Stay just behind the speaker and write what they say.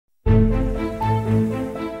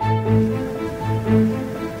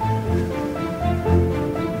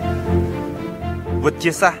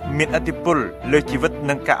ជាសាស្ត្រមានឥទ្ធិពលលើជីវិត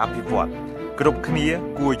និងការអភិវឌ្ឍគ្រប់គ្នា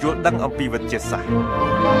គួរយល់ដឹងអំពីវិទ្យាសាស្ត្រ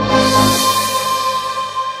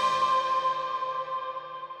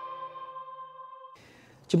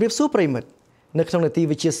ជំរាបសួរប្រិមិត្តនៅក្នុងនីតិ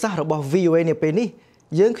វិទ្យាសាស្ត្ររបស់ VOA នាពេលនេះ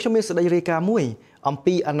យើងខ្ញុំមានសេចក្តីរាយការណ៍មួយអំ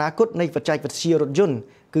ពីអនាគតនៃបច្ចេកវិទ្យារថយន្ត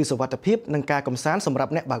គឺសុវត្ថិភាពនិងការកំសាន្តសម្រា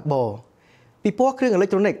ប់អ្នកបើកបរពិព័រណ៍គ្រឿងអេឡិច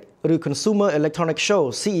ត្រូនិកឬ Consumer Electronic Show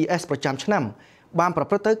CES ប្រចាំឆ្នាំបានប្រ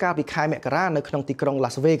ព្រឹត្តទៅកាលពីខែមករានៅក្នុងទីក្រុង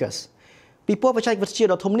Las Vegas ពិព័រណ៍បច្ចេកវិទ្យា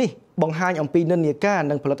ដ៏ធំនេះបង្ហាញអំពីនិន្នាការ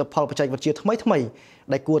និងផលិតផលបច្ចេកវិទ្យាថ្មីៗ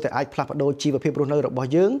ដែលគួរតែអាចផ្លាស់ប្ដូរជីវភាពរស់នៅរបស់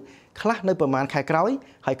យើងខ្លះនៅប្រមាណខែក្រោយ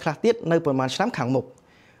ហើយខ្លះទៀតនៅប្រមាណឆ្នាំខាងមុខ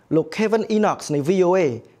លោក Enochs នៃ VOA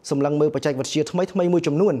សម្លឹងមើលបច្ចេកវិទ្យាថ្មីៗមួយ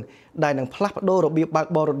ចំនួនដែលនឹងផ្លាស់ប្ដូររបៀបបើក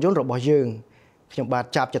បររថយន្តរបស់យើងខ្ញុំបាទ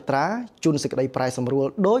ចាប់ចត្រាជូនសេចក្តីប្រែសម្រួល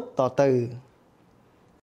ដូចតទៅ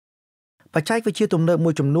បច្ចេកវិទ្យាទំនើប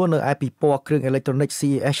មួយចំនួននៅឯពិព័រណ៍គ្រឿងអេឡិចត្រូនិក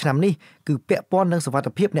CES ឆ្នាំនេះគឺពាក់ព័ន្ធនឹងសុវត្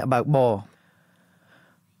ថិភាពអ្នកបើកបរ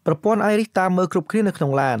ប្រព័ន្ធ Iris តាមមើលគ្រប់គ្នានៅក្នុ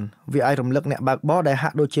ងឡានវាអាចរំលឹកអ្នកបើកបរដែលហា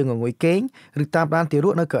ក់ដូចជាងងុយគេងឬតាមដានទារ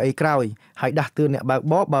កនៅកៅអីក្រោយហើយដាស់តឿនអ្នកបើក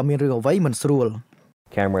បរបើមានរឿងអ្វីមិនស្រួល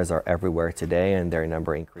Cameras are everywhere today and their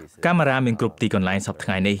number increases. កាមេរ៉ាមានគ្រប់ទីកន្លែងសប្តាហ៍ថ្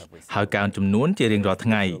ងៃនេះហើយកើនចំនួនជារៀងរាល់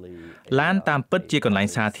ថ្ងៃឡានតាមពិតជាកន្លែង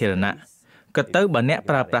សាធារណៈក៏ទៅបើអ្នក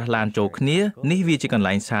ប្រើប្រាស់ឡានចូលគ្នានេះវាជាកន្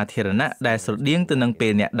លែងសាធារណៈដែលស្រដៀងទៅនឹងពេ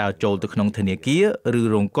លអ្នកដើរចូលទៅក្នុងធនាគារឬ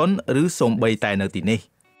រោងកុនឬសូម្បីតែនៅទីនេះ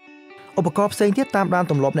ឧបករណ៍ផ្សេងទៀតតាមដាន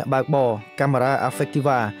ទម្លាប់អ្នកបើកបរកាមេរ៉ា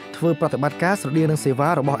Affectiva ធ្វើប្រតិបត្តិការស្រដៀងនឹងសេវា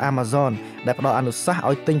របស់ Amazon ដែលផ្ដល់អនុសាសន៍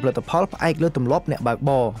ឲ្យទិញផលិតផលផ្អែកលើទម្លាប់អ្នកបើក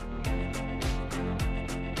បរ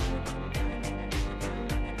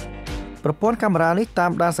ប្រព័ន្ធកាមេរ៉ានេះតា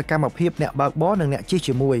មដានសកម្មភាពអ្នកបើកបរនិងអ្នកជិះ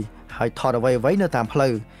ជាមួយហើយថតអ្វីៗនៅតាមផ្លូ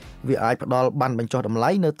វវាអាចផ្ដល់ប័ណ្ណបញ្ចុះតម្លៃ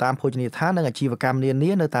នៅតាមភោជនីយដ្ឋាននិងអាជីវកម្មនា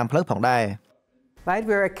នានៅតាមផ្លូវផងដែរ Right,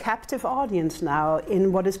 we're a captive audience now in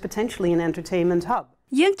what is potentially an entertainment hub.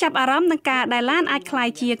 យើងចាប់អារម្មណ៍នឹងការដែលឡានអាចក្លាយ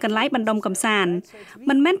ជាកន្លែងបណ្ដុំកម្សាន្ត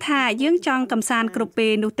មិនមែនថាយើងចង់កម្សាន្តគ្រប់ពេ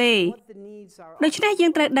លនោះទេដូច្នេះយើ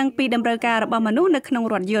ងត្រូវដឹងពីតម្រូវការរបស់មនុស្សនៅក្នុង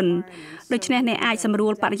រថយន្តដូច្នេះអ្នកអាចសម្រួ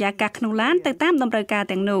លបរិយាកាសក្នុងឡានទៅតាមតម្រូវការ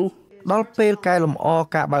ទាំងនោះដល់ពេលកែលម្អ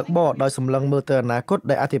ការបើកបរដោយសម្លឹងមើលទៅអនាគត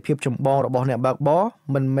ដែលអត្ថិភាពចម្បងរបស់អ្នកបើកបរ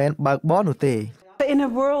មិនមែនបើកបរនោះទេ In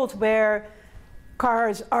a world where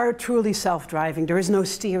cars are truly self-driving, there is no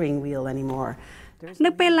steering wheel anymore. នៅ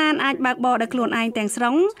ពេលឡានអាចបើកបរដោយខ្លួនឯងទាំងស្រុ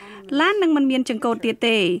ងឡាននឹងមិនមានចង្កូតទៀត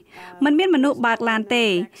ទេមិនមានមនុស្សបើកឡានទេ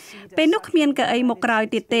ពេលនោះគ្មានកៅអីមកក្រោយ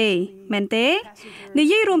ទៀតទេមែនទេនិ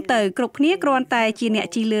យាយរួមទៅគ្រប់គ្នាគ្រាន់តែជាអ្នក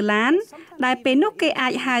ជិះលើឡានដែលពេលនោះគេអា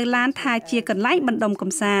ចហៅឡានថាជាកន្លែងបណ្ដុំក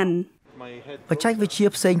ម្សាន្តបច្ចេកវិទ្យា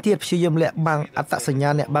ផ្សេងទៀតព្យាយាមលាក់បាំងអត្តសញ្ញា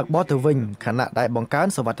ណអ្នកបើកបរទៅវិញខណៈដែលបង្កើន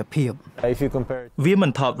សុវត្ថិភាពវាមិ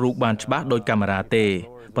នថតរូបបានច្បាស់ដោយកាមេរ៉ាទេ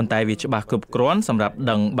ប៉ុន្តែវាច្បាស់គ្រប់គ្រាន់សម្រាប់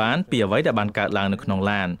ដឹងបានពីអ្វីដែលបានកើតឡើងនៅក្នុង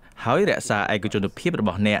ឡានហើយរក្សាឯកជនភាពរប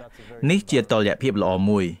ស់អ្នកនេះជាតុល្យភាពល្អ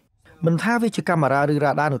មួយមិនថាវាជាកាមេរ៉ាឬ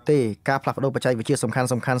រ៉ាដានោះទេការផ្លាស់ប្ដូរបច្ចេកវិទ្យាសំខាន់ៗ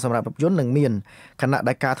សម្រាប់រថយន្តនឹងមានខណៈ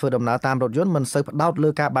ដែលការធ្វើដំណើរតាមរថយន្តមិនសូវផ្ដោតលើ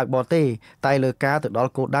ការបើកបរទេតែលើការទៅដ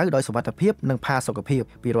ល់គោលដៅដោយសុវត្ថិភាពនិងផាសុកភាព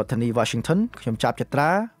ពីរដ្ឋធានី Washington ខ្ញុំចាប់ចត្រា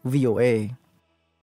VOA